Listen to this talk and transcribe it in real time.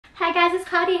Hi guys, it's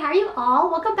Cloudy. How are you all?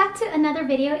 Welcome back to another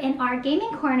video in our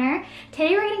gaming corner.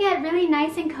 Today we're gonna get really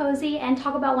nice and cozy and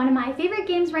talk about one of my favorite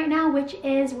games right now, which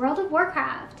is World of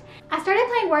Warcraft. I started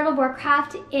playing World of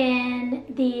Warcraft in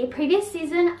the previous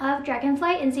season of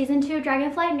Dragonflight, in season 2 of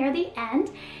Dragonflight near the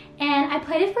end. And I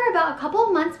played it for about a couple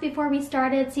of months before we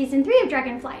started season 3 of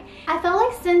Dragonflight. I felt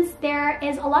like since there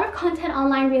is a lot of content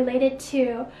online related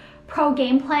to pro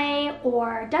gameplay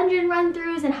or dungeon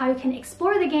run-throughs and how you can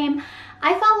explore the game,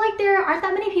 I felt like there aren't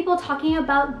that many people talking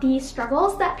about the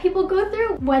struggles that people go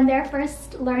through when they're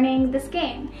first learning this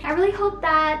game. I really hope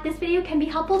that this video can be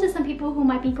helpful to some people who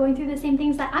might be going through the same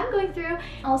things that I'm going through.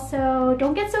 Also,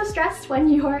 don't get so stressed when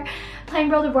you're playing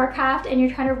World of Warcraft and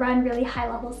you're trying to run really high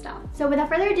level stuff. So without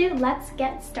further ado, let's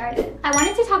get started. I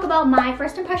wanted to talk about my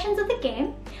first impressions of the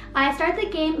game. I started the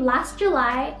game last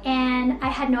July and I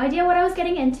had no idea what I was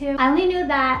getting into. I only knew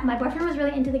that my boyfriend was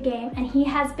really into the game and he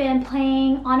has been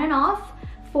playing on and off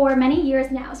for many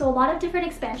years now, so a lot of different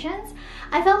expansions.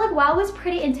 I felt like WoW was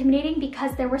pretty intimidating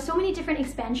because there were so many different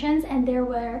expansions and there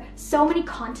were so many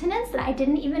continents that I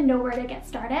didn't even know where to get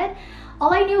started.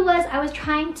 All I knew was I was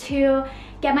trying to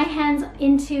get my hands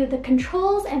into the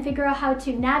controls and figure out how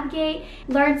to navigate,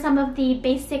 learn some of the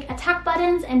basic attack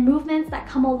buttons and movements that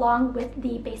come along with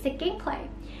the basic gameplay.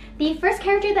 The first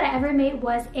character that I ever made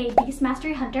was a Beast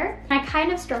Mastery Hunter. I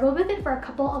kind of struggled with it for a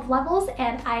couple of levels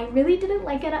and I really didn't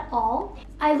like it at all.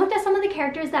 I looked at some of the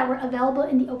characters that were available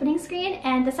in the opening screen,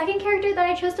 and the second character that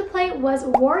I chose to play was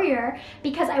Warrior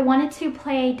because I wanted to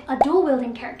play a dual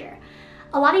wielding character.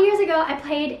 A lot of years ago, I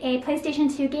played a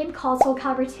PlayStation 2 game called Soul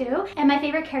Calibur 2, and my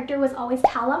favorite character was always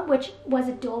Talum, which was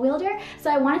a dual wielder, so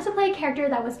I wanted to play a character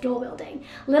that was dual wielding.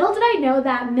 Little did I know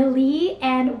that Melee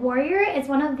and Warrior is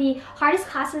one of the hardest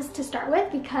classes to start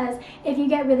with because if you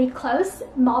get really close,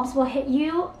 mobs will hit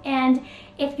you, and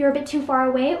if you're a bit too far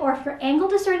away or if you're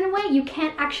angled a certain way, you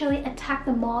can't actually attack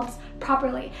the mobs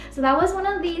properly. So that was one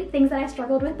of the things that I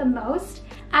struggled with the most.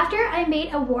 After I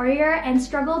made a warrior and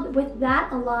struggled with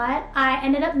that a lot, I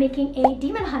ended up making a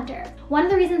demon hunter. One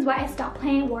of the reasons why I stopped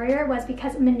playing warrior was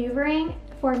because maneuvering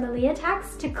for melee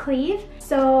attacks to cleave.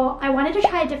 So I wanted to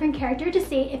try a different character to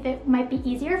see if it might be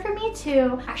easier for me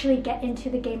to actually get into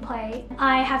the gameplay.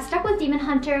 I have stuck with demon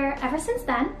hunter ever since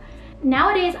then.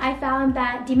 Nowadays, I found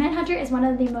that Demon Hunter is one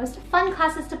of the most fun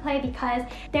classes to play because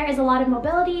there is a lot of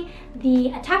mobility, the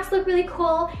attacks look really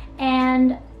cool,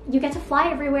 and you get to fly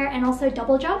everywhere and also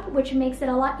double jump, which makes it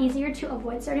a lot easier to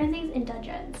avoid certain things in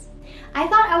dungeons. I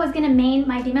thought I was gonna main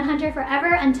my Demon Hunter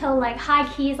forever until like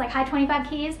high keys, like high 25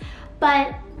 keys,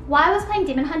 but while I was playing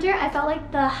Demon Hunter, I felt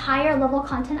like the higher level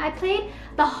content I played,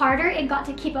 the harder it got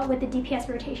to keep up with the DPS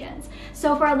rotations.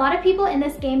 So for a lot of people in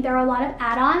this game, there are a lot of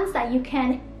add-ons that you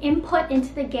can input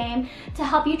into the game to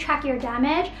help you track your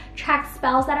damage, track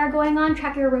spells that are going on,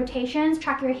 track your rotations,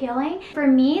 track your healing. For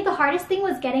me, the hardest thing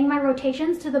was getting my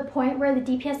rotations to the point where the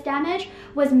DPS damage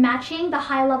was matching the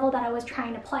high level that I was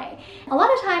trying to play. A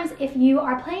lot of times, if you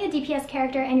are playing a DPS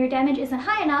character and your damage isn't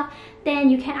high enough, then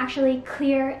you can't actually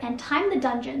clear and time the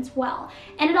dungeons well.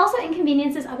 And it also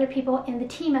inconveniences other people in the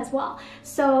team as well.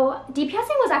 So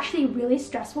DPSing was actually really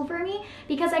stressful for me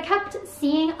because I kept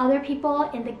seeing other people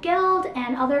in the guild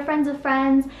and other friends of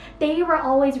friends. They were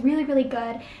always really, really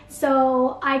good.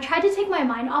 So I tried to take my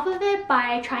mind off of it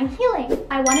by trying healing.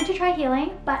 I wanted to try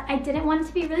healing, but I didn't want it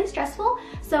to be really stressful.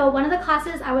 So one of the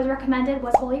classes I was recommended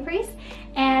was Holy Priest.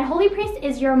 And Holy Priest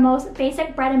is your most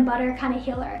basic bread and butter kind of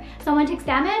healer. Someone takes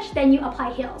damage, then you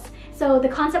apply heals. So the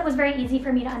concept was very easy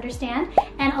for me to understand,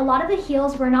 and a lot of the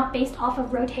heals were not based off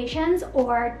of rotations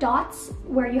or dots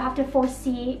where you have to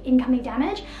foresee incoming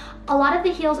damage. A lot of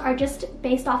the heals are just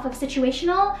based off of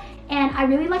situational, and I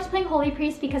really liked playing Holy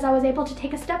Priest because I was able to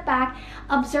take a step back,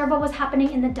 observe what was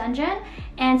happening in the dungeon,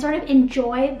 and sort of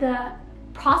enjoy the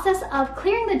process of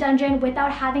clearing the dungeon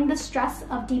without having the stress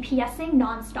of DPSing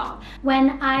non-stop.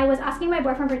 When I was asking my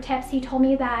boyfriend for tips, he told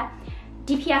me that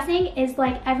DPSing is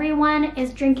like everyone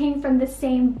is drinking from the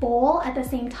same bowl at the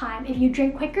same time. If you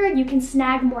drink quicker, you can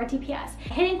snag more DPS.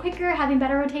 Hitting quicker, having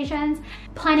better rotations,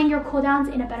 planning your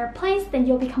cooldowns in a better place, then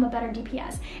you'll become a better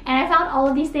DPS. And I found all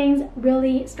of these things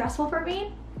really stressful for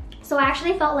me. So I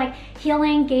actually felt like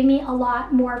healing gave me a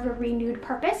lot more of a renewed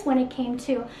purpose when it came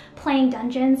to playing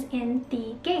dungeons in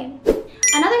the game.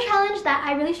 Another challenge that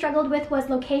I really struggled with was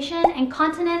location and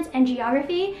continents and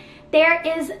geography. There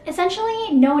is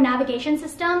essentially no navigation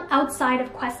system outside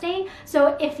of questing.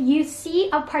 So if you see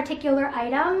a particular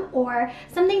item or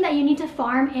something that you need to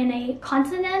farm in a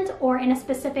continent or in a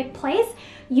specific place,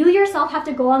 you yourself have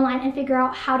to go online and figure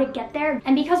out how to get there.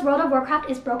 And because World of Warcraft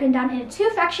is broken down into two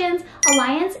factions,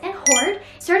 Alliance and Horde,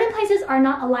 certain places are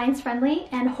not Alliance friendly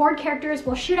and Horde characters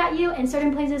will shoot at you, and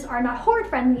certain places are not Horde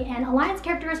friendly and Alliance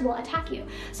characters will attack you.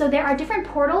 So there are different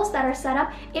portals that are set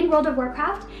up in World of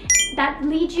Warcraft that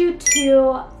lead you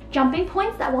to jumping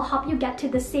points that will help you get to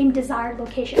the same desired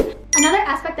location. Another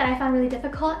aspect that I found really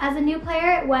difficult as a new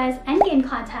player was endgame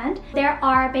content. There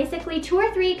are basically 2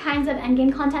 or 3 kinds of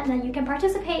endgame content that you can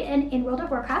participate in World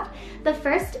of Warcraft. The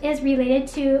first is related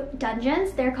to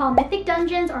dungeons. They're called mythic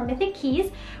dungeons or mythic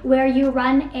keys, where you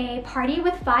run a party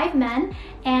with 5 men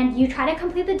and you try to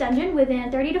complete the dungeon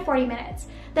within 30 to 40 minutes.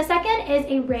 The second is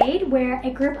a raid where a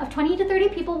group of 20 to 30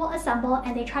 people will assemble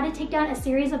and they try to take down a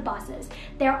series of bosses.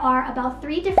 There are about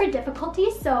 3 different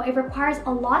difficulties, so it requires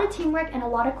a lot of teamwork and a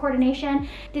lot of coordination.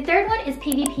 The third one is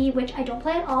PvP, which I don't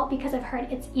play at all because I've heard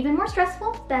it's even more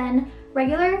stressful than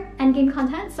regular endgame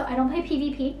content, so I don't play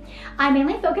PvP. I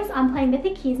mainly focus on playing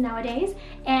mythic keys nowadays,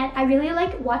 and I really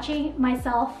like watching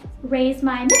myself raise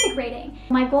my mythic rating.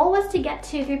 My goal was to get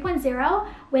to 3.0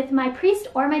 with my priest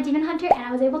or my demon hunter, and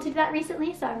I was able to do that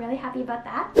recently, so I'm really happy about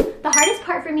that. The hardest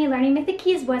part for me learning mythic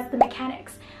keys was the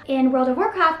mechanics. In World of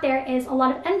Warcraft, there is a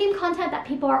lot of endgame content that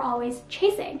people are always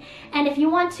chasing. And if you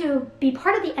want to be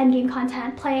part of the endgame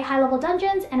content, play high-level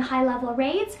dungeons and high-level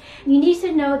raids, you need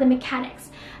to know the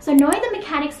mechanics. So knowing the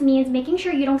mechanics means making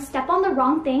sure you don't step on the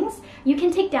wrong things. You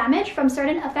can take damage from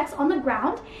certain effects on the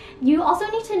ground. You also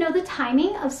need to know the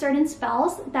timing of certain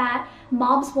spells that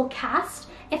mobs will cast.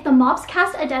 If the mobs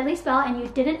cast a deadly spell and you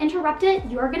didn't interrupt it,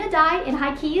 you're gonna die in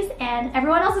high keys and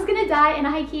everyone else is gonna die in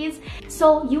high keys.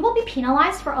 So you will be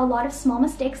penalized for a lot of small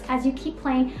mistakes as you keep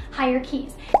playing higher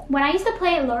keys. When I used to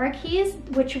play lower keys,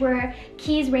 which were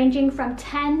keys ranging from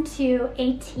 10 to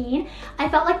 18, I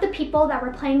felt like the people that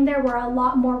were playing there were a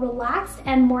lot more relaxed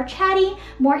and more chatty,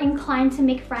 more inclined to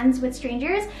make friends with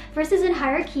strangers, versus in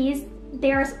higher keys,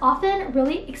 there's often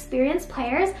really experienced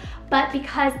players, but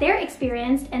because they're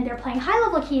experienced and they're playing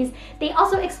high-level keys, they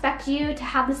also expect you to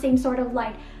have the same sort of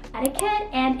like etiquette,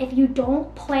 and if you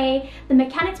don't play the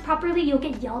mechanics properly, you'll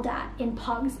get yelled at in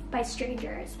Pugs by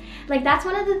strangers. Like, that's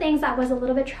one of the things that was a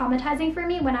little bit traumatizing for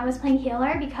me when I was playing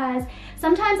healer, because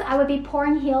sometimes I would be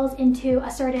pouring heals into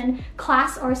a certain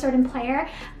class or a certain player,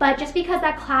 but just because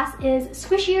that class is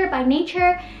squishier by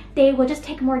nature, they will just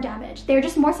take more damage. They're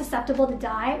just more susceptible to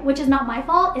die, which is not my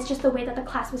fault. It's just the way that the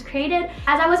class was created.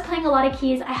 As I was playing a lot of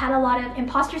keys, I had a lot of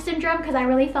imposter syndrome because I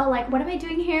really felt like, what am I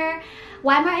doing here?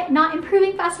 Why am I not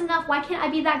improving fast enough? Why can't I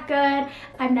be that good?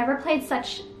 I've never played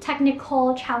such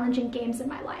technical, challenging games in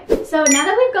my life. So now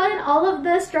that we've gotten all of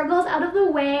the struggles out of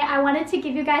the way, I wanted to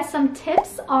give you guys some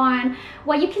tips on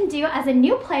what you can do as a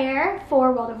new player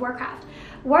for World of Warcraft.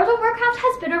 World of Warcraft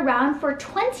has been around for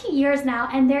 20 years now,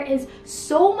 and there is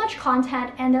so much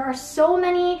content and there are so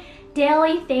many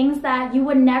daily things that you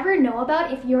would never know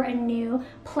about if you're a new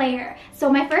player.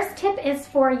 So my first tip is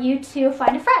for you to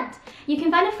find a friend. You can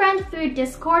find a friend through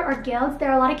Discord or guilds. There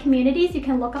are a lot of communities you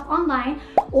can look up online,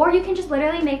 or you can just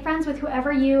literally make friends with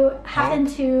whoever you happen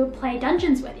to play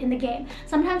dungeons with in the game.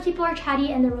 Sometimes people are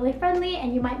chatty and they're really friendly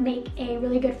and you might make a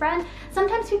really good friend.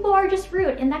 Sometimes people are just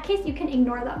rude. In that case, you can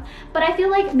ignore them. But I feel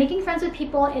like making friends with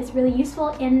people is really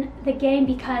useful in the game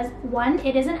because, one,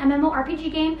 it is an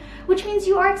MMORPG game, which means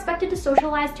you are expected to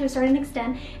socialize to a certain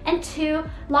extent, and 2,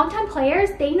 longtime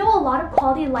players, they know a lot of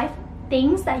quality of life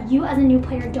things that you as a new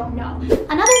player don't know.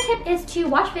 Another tip is to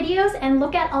watch videos and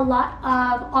look at a lot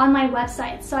of online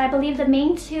websites. So I believe the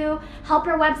main 2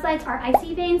 helper websites are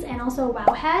Icy Veins and also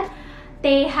Wowhead.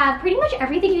 They have pretty much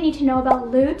everything you need to know about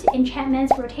loot,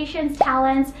 enchantments, rotations,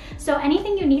 talents. So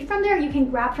anything you need from there, you can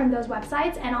grab from those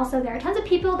websites. And also there are tons of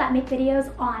people that make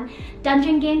videos on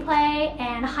dungeon gameplay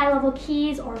and high-level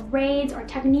keys or raids or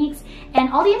techniques.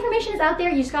 And all the information is out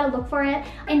there, you just gotta look for it.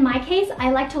 In my case,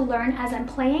 I like to learn as I'm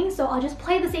playing, so I'll just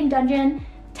play the same dungeon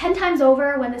 10 times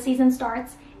over when the season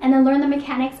starts, and then learn the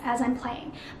mechanics as I'm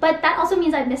playing. But that also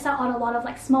means I miss out on a lot of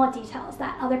like small details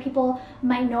that other people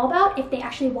might know about if they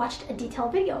actually watched a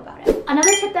detailed video about it.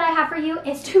 Another tip that I have for you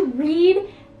is to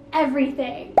read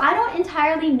everything. I don't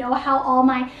entirely know how all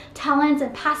my talents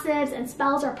and passives and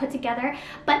spells are put together,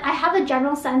 but I have a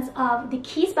general sense of the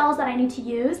key spells that I need to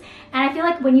use, and I feel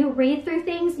like when you read through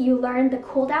things, you learn the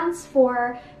cooldowns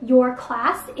for your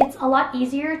class. It's a lot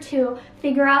easier to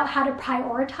figure out how to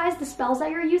prioritize the spells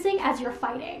that you're using as you're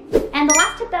fighting. And the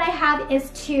last tip that I have is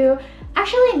to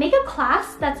actually make a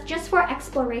class that's just for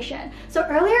exploration. So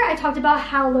earlier I talked about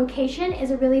how location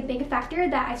is a really big factor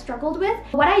that I struggled with.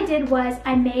 What I did was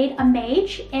I made a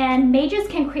mage, and mages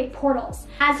can create portals.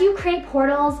 As you create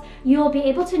portals, you'll be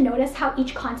able to notice how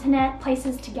each continent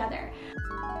places together.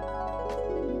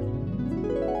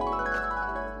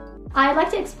 I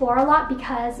like to explore a lot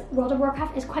because World of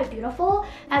Warcraft is quite beautiful.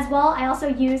 As well, I also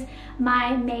use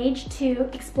my mage to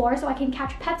explore so I can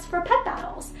catch pets for pet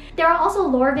battles. There are also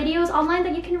lore videos online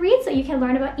that you can read so you can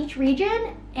learn about each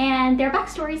region and their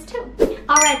backstories too.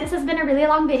 Alright, this has been a really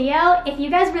long video. If you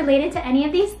guys related to any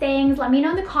of these things, let me know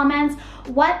in the comments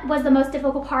what was the most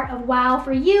difficult part of WoW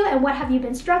for you and what have you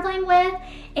been struggling with.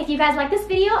 If you guys like this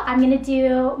video, I'm gonna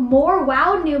do more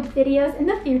WoW noob videos in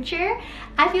the future.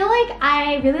 I feel like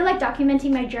I really like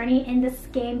documenting my journey in this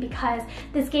game because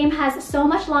this game has so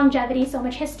much longevity, so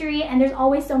much history, and there's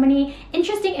always so many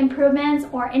interesting improvements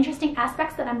or interesting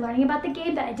aspects that I'm learning about the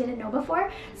game that I didn't know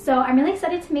before. So I'm really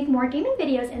excited to make more gaming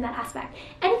videos in that aspect.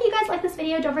 And if you guys like this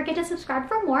video, don't forget to subscribe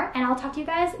for more, and I'll talk to you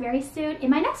guys very soon in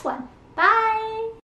my next one. Bye!